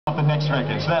Off the next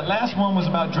record. So that last one was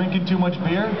about drinking too much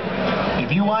beer.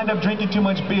 If you wind up drinking too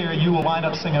much beer, you will wind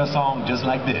up singing a song just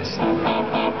like this.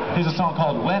 Here's a song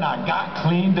called When I Got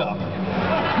Cleaned Up.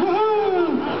 Woohoo!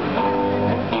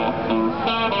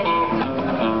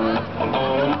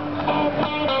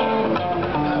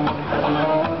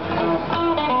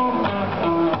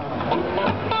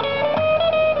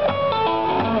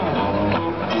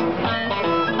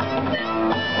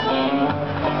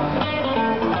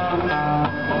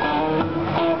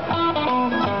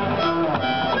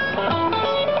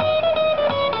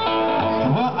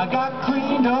 I got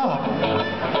cleaned up.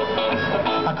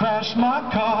 I crashed my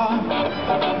car.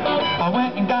 I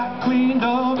went and got cleaned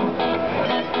up.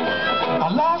 I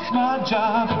lost my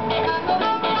job.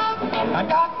 I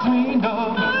got cleaned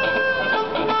up.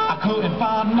 I couldn't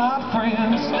find my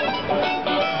friends.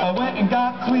 I went and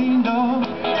got cleaned up.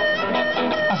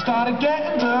 I started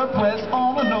getting depressed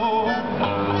on the low.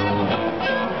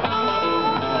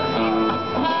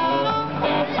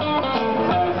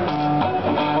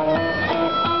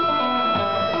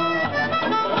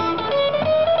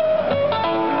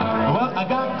 I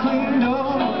got cleaned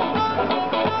up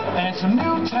and some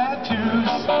new tattoos.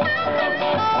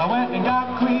 I went and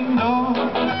got cleaned up,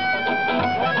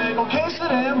 a big old case of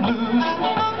them blues.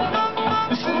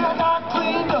 You see, I got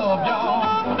cleaned up,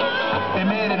 y'all. It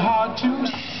made it hard to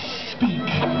speak.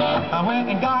 I went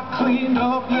and got cleaned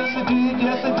up, yes I did,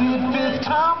 yes I did. 5th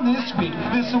time this week.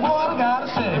 This is what I gotta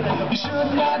say. You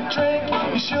should not drink,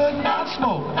 you should not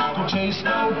smoke. Don't chase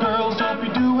no girls, don't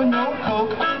be doing no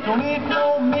coke. Don't eat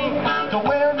no meat, don't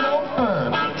wear no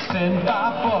fur. Send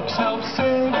 $5, help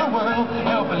save the world.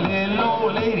 Help a little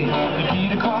old lady to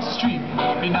eat across the street.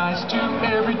 Be nice to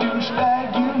every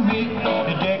douchebag you meet.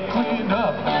 And get cleaned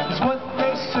up is what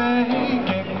they say.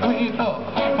 Get cleaned up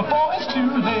before it's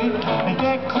too late. And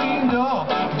get cleaned up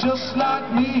just like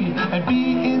me. And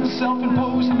be in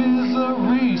self-imposed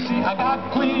misery. See, I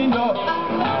got cleaned up.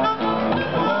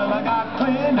 Well, I got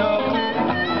cleaned up.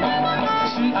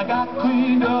 See, I got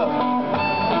cleaned up.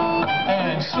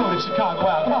 And so did Chicago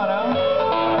out. Come on now.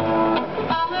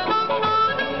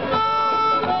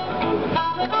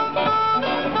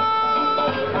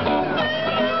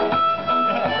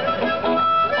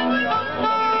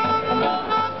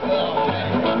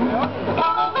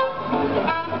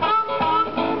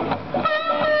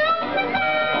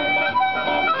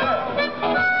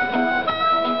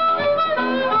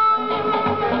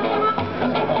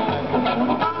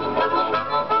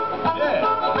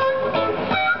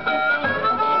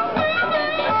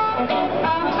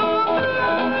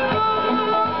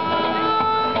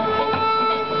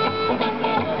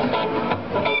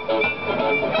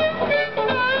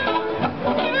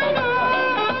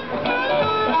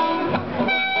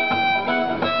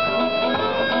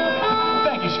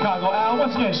 Chicago Al,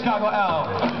 once again, Chicago Al.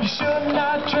 You should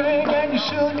not drink and you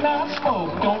should not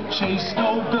smoke. Don't chase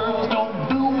no girls, don't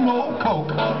do no coke.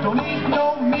 Don't eat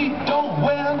no meat, don't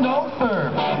wear no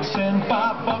fur. Send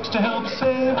 $5 to help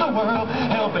save the world.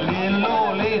 Help a little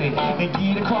old lady and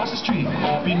get across the street.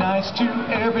 Be nice to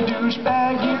every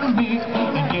douchebag you meet.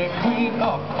 And get cleaned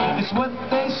up, it's what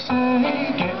they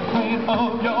say. Get cleaned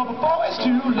up, y'all, before it's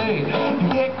too late.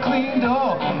 And get cleaned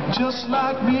up, just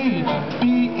like me.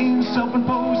 Be in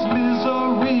self-imposed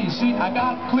misery. See, I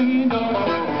got cleaned up.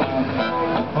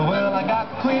 Well, I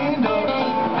got cleaned up.